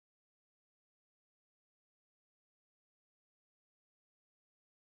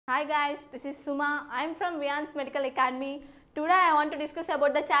Hi guys, this is Suma. I am from Viyans Medical Academy. Today I want to discuss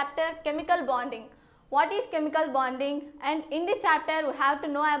about the chapter chemical bonding. What is chemical bonding? And in this chapter we have to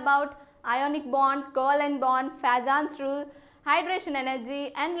know about ionic bond, covalent bond, Fazan's rule, hydration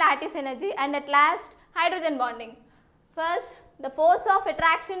energy and lattice energy, and at last hydrogen bonding. First, the force of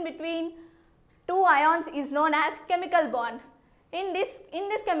attraction between two ions is known as chemical bond. In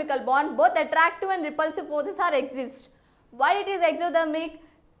this chemical bond, both attractive and repulsive forces are exist. Why it is exothermic?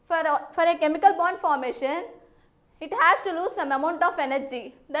 For a chemical bond formation, it has to lose some amount of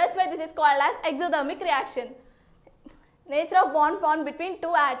energy. That's why this is called as exothermic reaction. Nature of bond formed between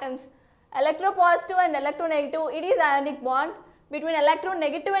two atoms. Electropositive and electronegative, it is ionic bond. Between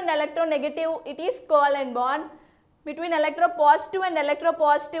electronegative and electronegative, it is covalent bond. Between electropositive and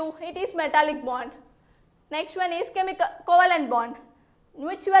electropositive, it is metallic bond. Next one is covalent bond.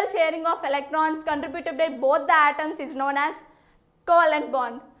 Mutual sharing of electrons contributed by both the atoms is known as covalent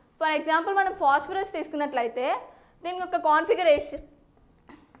bond. For example, మనం phosphorus తీసుకున్నట్లయితే దీని యొక్క configuration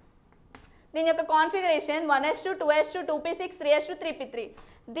 1s2, 2s2, 2p6, 3s2, 3p3.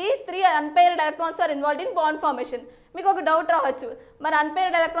 These three unpaired electrons are involved in bond formation. మీకు ఒక doubt రావచ్చు, మరి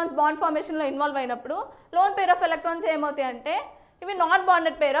unpaired electrons bond formation లో involve అయినప్పుడు lone pair of electrons ఏమవుతాయి అంటే ఇవి not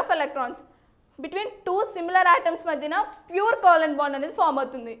bonded pair of electrons. Between two similar atoms మధ్యన ప్యూర్ కోవలెంట్ బాండ్ అనేది ఫామ్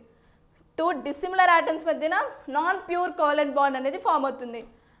అవుతుంది. టూ డిసిమిలర్ ఆటమ్స్ మధ్యన నాన్ ప్యూర్ కోవలెంట్ బాండ్ అనేది ఫామ్ అవుతుంది.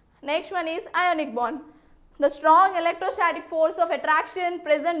 Next one is ionic bond. The strong electrostatic force of attraction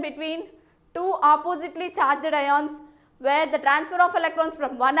present between two oppositely charged ions where the transfer of electrons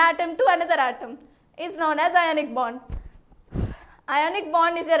from one atom to another atom is known as ionic bond. Ionic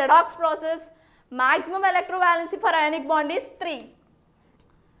bond is a redox process. Maximum electrovalency for ionic bond is 3.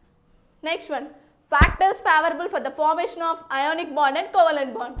 Next one, factors favorable for the formation of ionic bond and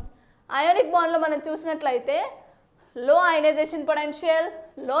covalent bond. Ionic bond lo manam chusinattlaite low ionization potential,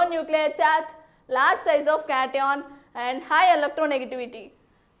 low nuclear charge, large size of cation and high electronegativity.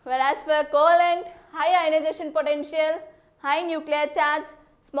 Whereas for covalent, high ionization potential, high nuclear charge,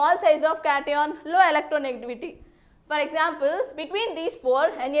 small size of cation, low electronegativity. For example, between these four,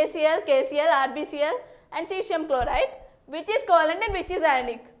 NaCl, KCl, RbCl and cesium chloride, which is covalent and which is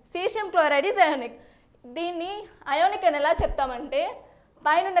ionic? Cesium chloride is ionic. దీన్ని ionic అని ఎలా చెప్తామంటే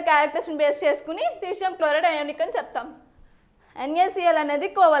పైన ఉన్న క్యారెక్టర్స్ని base చేసుకుని cesium chloride ionic అని చెప్తాం. NaCl అనేది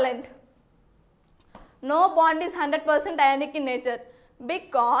covalent. No bond is 100% ionic in nature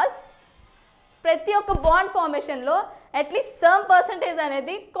because ప్రతి ఒక్క బాండ్ ఫార్మేషన్లో అట్లీస్ట్ సమ్ పర్సంటేజ్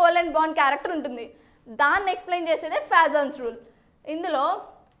అనేది కోవలెంట్ బాండ్ క్యారెక్టర్ ఉంటుంది. దాన్ని ఎక్స్ప్లెయిన్ చేసేదే ఫాజన్స్ రూల్. ఇందులో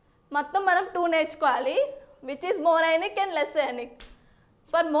మొత్తం మనం 2 నేర్చుకోవాలి, which is more ionic and less ionic.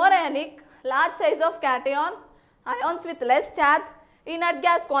 For more ionic, large size of cation, ions with less charge, inert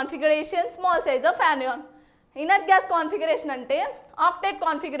gas configuration, small size of anion. Inert gas configuration ante octet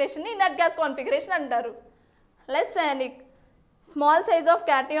configuration ni inert gas configuration antaru. Less ionic, small size of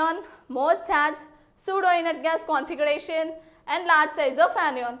cation, more charge, pseudo inert gas configuration and large size of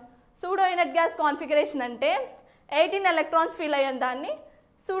anion. Pseudo inert gas configuration ante 18 electrons fill ayyan danni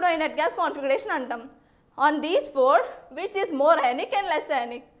pseudo inert gas configuration antam. On these four, which is more ionic and less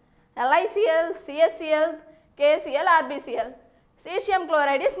ionic? LiCl, CSCl, KCl, RbCl. Cesium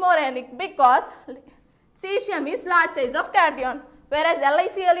chloride is more ionic because cesium is large size of cation, whereas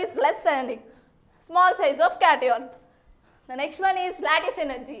LiCl is less ionic, small size of cation. The next one is lattice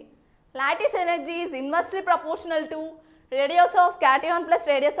energy. Lattice energy is inversely proportional to radius of cation plus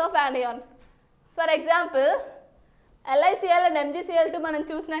radius of anion. For example, LiCl and MgCl2 మనం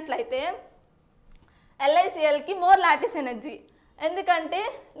చూసినట్లయితే LiCl కి more lattice energy, ఎందుకంటే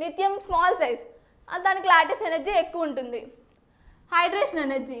lithium small size, దానికి lattice energy ఎక్కువ ఉంటుంది. Hydration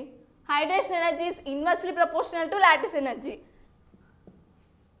energy is inversely proportional to lattice energy.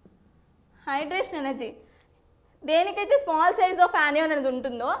 Hydration energy దేనికైతే small size of anion అనేది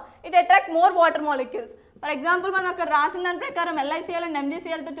ఉంటుందో it attract more water molecules. For example మనం అక్కడ రాసిన దాని ప్రకారం LiCl అండ్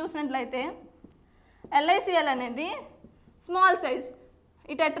MgCl2 చూసినట్లయితే LiCl అనేది small size,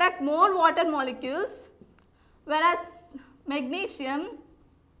 it attract more water molecules, whereas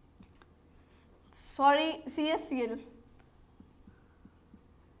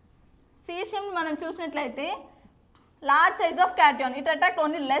cesium మనం చూసినట్లయితే large size of cation, it attract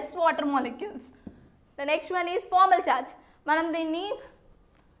only less water molecules. The next one is formal charge. మనం దీన్ని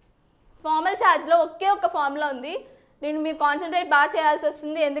ఫార్మల్ ఛార్జ్లో ఒకే ఒక ఫార్ములా ఉంది, దీన్ని మీరు కాన్సన్ట్రేట్ బాగా చేయాల్సి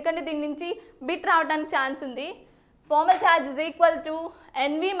వస్తుంది ఎందుకంటే దీని నుంచి బిట్ రావడానికి ఛాన్స్ ఉంది. Formal charge is equal to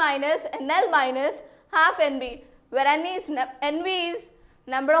Nv minus Nl minus half Nv, where Nv is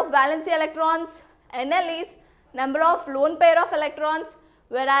number of valency electrons, Nl is number of lone pair of electrons,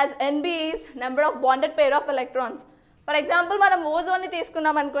 whereas Nb is number of bonded pair of electrons. For example మనం ఓజోన్ని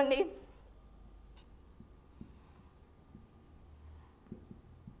తీసుకున్నాం అనుకోండి.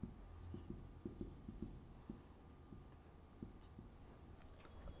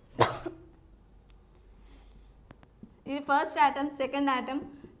 ఇది first atom, second atom,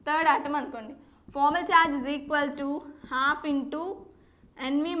 third atom అనుకోండి. Formal charge is equal to half into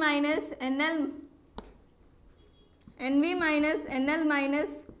N V minus NL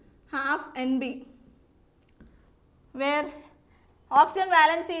minus half NB, where oxygen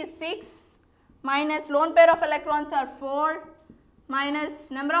valency is 6 minus lone pair of electrons are 4 minus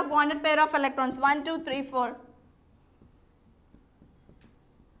number of bonded pair of electrons 1 2 3 4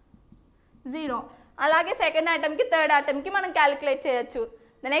 0. అలాగే second ఆటమ్కి third ఆటమ్కి మనం calculate చేయొచ్చు.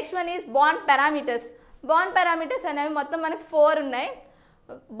 The next one is bond parameters. Bond parameters అనేవి మొత్తం మనకి 4 ఉన్నాయి.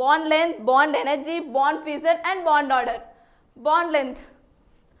 Bond length, bond energy, bond fissure and bond order. Bond length,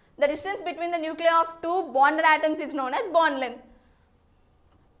 the distance between the nuclei of two bonded atoms is known as bond length.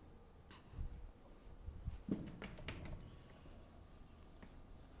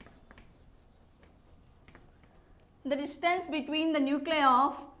 The distance between the nuclei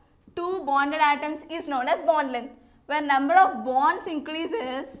of two bonded atoms is known as bond length. When number of bonds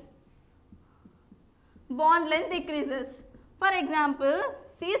increases, bond length decreases. For example,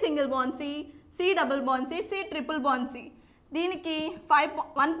 C single bond C, C double bond C, C triple bond C. దీనికి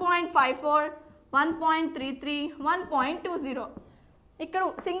 1.54, 1.33, 1.20. ఇక్కడ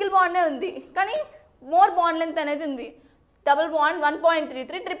single బాండే ఉంది కానీ more bond length అనేది ఉంది. Double bond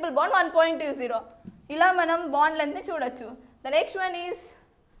 1.33, triple bond 1.20. ఇలా మనం bond లెంత్ని చూడొచ్చు. The next one is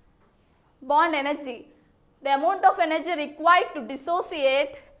bond energy. The amount of energy required to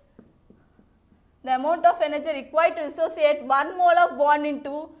dissociate 1 mole of bond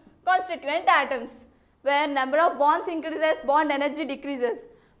into constituent atoms. Where number of bonds increases, bond energy decreases.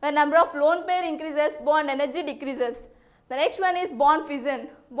 When number of lone pair increases, bond energy decreases. The next one is bond fission.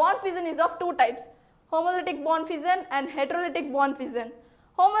 Bond fission is of two types, homolytic bond fission and heterolytic bond fission.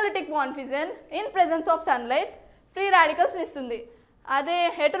 Homolytic bond fission in presence of sunlight free radicals నిస్తుంది. అదే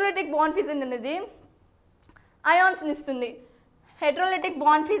heterolytic bond fission అనేది ions నిస్తుంది. heterolytic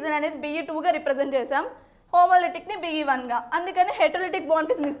bond fission అనేది Be2గా represent చేసాం, homolyticని Be1 గా. అందుకని heterolytic bond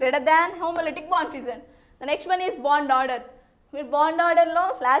fission is greater than homolytic bond fission. The next one is bond order. మీరు bond ఆర్డర్లో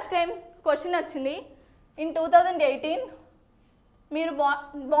last time question వచ్చింది. In 2018 మీరు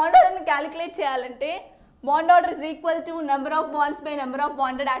బాండ్ ఆర్డర్ని క్యాలిక్యులేట్ చేయాలంటే bond order is equal to number of wands by number of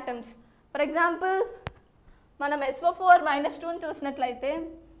bonded atoms. For example మనం SO4-2ని చూసినట్లయితే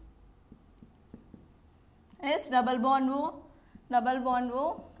S double bond O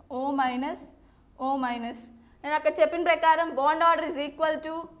O minus O minus. నేను అక్కడ చెప్పిన ప్రకారం bond order is equal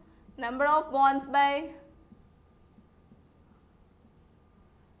to number of wands by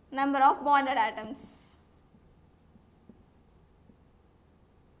number of bonded atoms.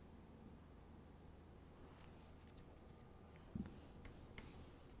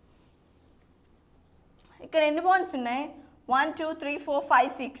 ఇక్కడ ఎన్ని bonds ఉన్నాయి? 1 2 3 4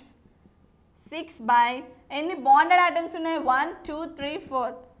 5 6. 6 by ఎన్ని బాండెడ్ ఆటమ్స్ ఉన్నాయి? 1 2 3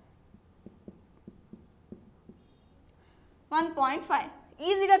 4. 1.5.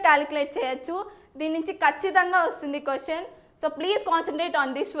 ఈజీగా క్యాలిక్యులేట్ చేయొచ్చు. దీని నుంచి ఖచ్చితంగా వస్తుంది question. So please concentrate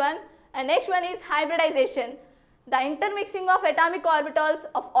on this one. And next one is hybridization. The intermixing of atomic orbitals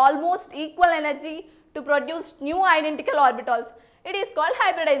of almost equal energy to produce new identical orbitals. It is called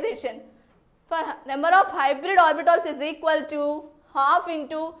hybridization. For number of hybrid orbitals is equal to half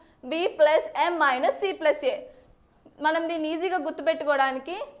into B plus M minus C plus A. మనం దీన్ని ఈజీగా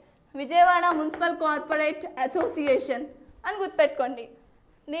గుర్తుపెట్టుకోవడానికి Vijayawada municipal corporate association అని గుర్తుపెట్టుకోండి.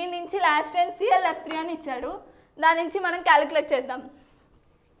 దీని నుంచి last time ClF3 అని ఇచ్చాడు, దాని నుంచి మనం క్యాలిక్యులేట్ చేద్దాం.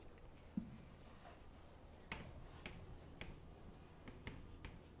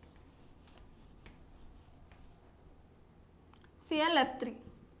 ClF3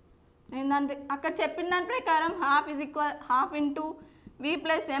 ఏంటంటే అక్కడ చెప్పిన దాని ప్రకారం half into V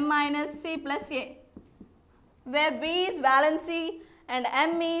plus M minus C plus A, where V is valency and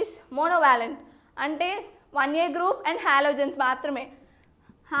M is monovalent. అంటే 1A group and halogens మాత్రమే.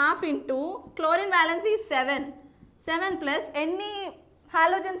 Half into chlorine valency 7 plus ఎన్ని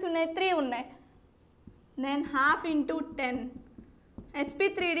హాలోజన్స్ ఉన్నాయి? 3 ఉన్నాయి. Than half into 10.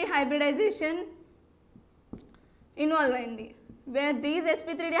 sp3d hybridization involve అయింది. where these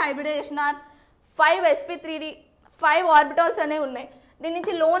sp3d hybridization are 5 orbitals అనేవి ఉన్నాయి. దీని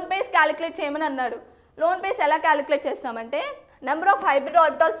నుంచి లోన్ పేస్ క్యాలిక్యులేట్ చేయమని అన్నాడు. లోన్ పేస్ ఎలా క్యాలిక్యులేట్ చేస్తామంటే number of hybrid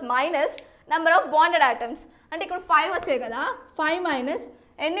orbitals minus number of bonded atoms. అంటే ఇక్కడ 5 వచ్చాయి కదా, 5 మైనస్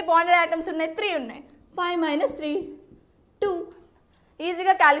ఎన్ని బాండెడ్ ఆటమ్స్ ఉన్నాయి? 3 ఉన్నాయి. 5 మైనస్ 3 2.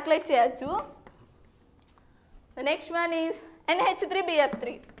 ఈజీగా క్యాలిక్యులేట్ చేయొచ్చు. The next one is NH3BF3.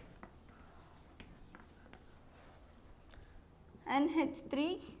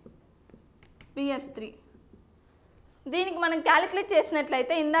 NH3BF3. దీనికి మనం క్యాలిక్యులేట్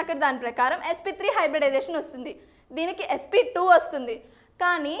చేసినట్లయితే ఇందాక దాని ప్రకారం sp3 హైబ్రిడైజేషన్ వస్తుంది, దీనికి sp2 వస్తుంది.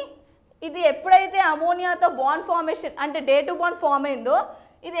 కానీ ఇది ఎప్పుడైతే అమోనియాతో బాండ్ ఫార్మేషన్ అంటే డే టు బాండ్ ఫామ్ అయిందో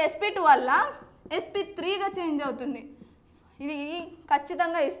ఇది sp2 వల్ల sp3గా చేంజ్ అవుతుంది. ఇది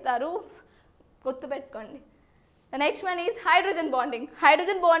ఖచ్చితంగా ఇస్తారు, గుర్తుపెట్టుకోండి. The next one is hydrogen bonding.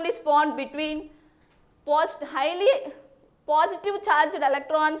 Hydrogen bond is formed between highly positive charged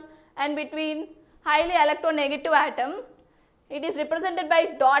electron and between highly electronegative atom. It is represented by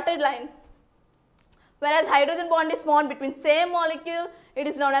dotted line. Whereas hydrogen bond is formed between same molecule, it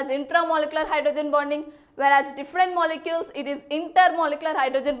is known as intramolecular hydrogen bonding. Whereas different molecules, it is intermolecular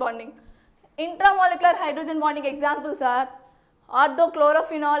hydrogen bonding. Intramolecular hydrogen bonding examples are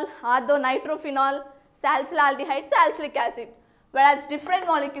orthochlorophenol, orthonitrophenol, salicylaldehyde, salicylic acid. Whereas different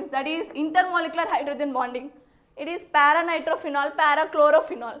molecules, that is intermolecular hydrogen bonding, it is paranitrophenol,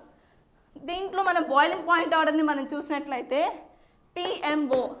 parachlorophenol. దీంట్లో మన boiling point ఆర్డర్ని మనం చూసినట్లయితే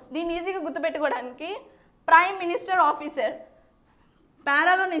PMO, దీన్ని ఈజీగా గుర్తుపెట్టుకోవడానికి prime minister officer.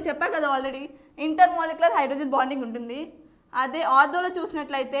 పారాలో నేను చెప్పా కదా ఆల్రెడీ ఇంటర్మాలిక్యులర్ హైడ్రోజన్ బాండింగ్ ఉంటుంది. అదే ఆర్థోలో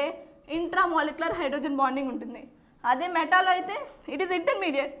చూసినట్లయితే ఇంట్రామాలిక్యులర్ హైడ్రోజన్ బాండింగ్ ఉంటుంది. అదే మెటాలో అయితే ఇట్ ఈస్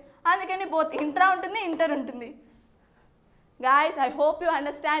ఇంటర్మీడియట్, అందుకని బోత్ ఇంట్రా ఉంటుంది ఇంటర్ ఉంటుంది. Guys, I hope you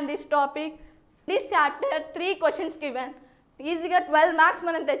understand this topic. This chapter 3 questions given. ఈజీగా 12 మార్క్స్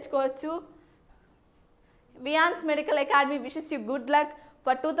మనం తెచ్చుకోవచ్చు. Viyans Medical Academy wishes you good luck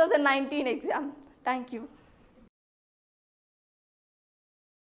for 2019 exam. Thank you.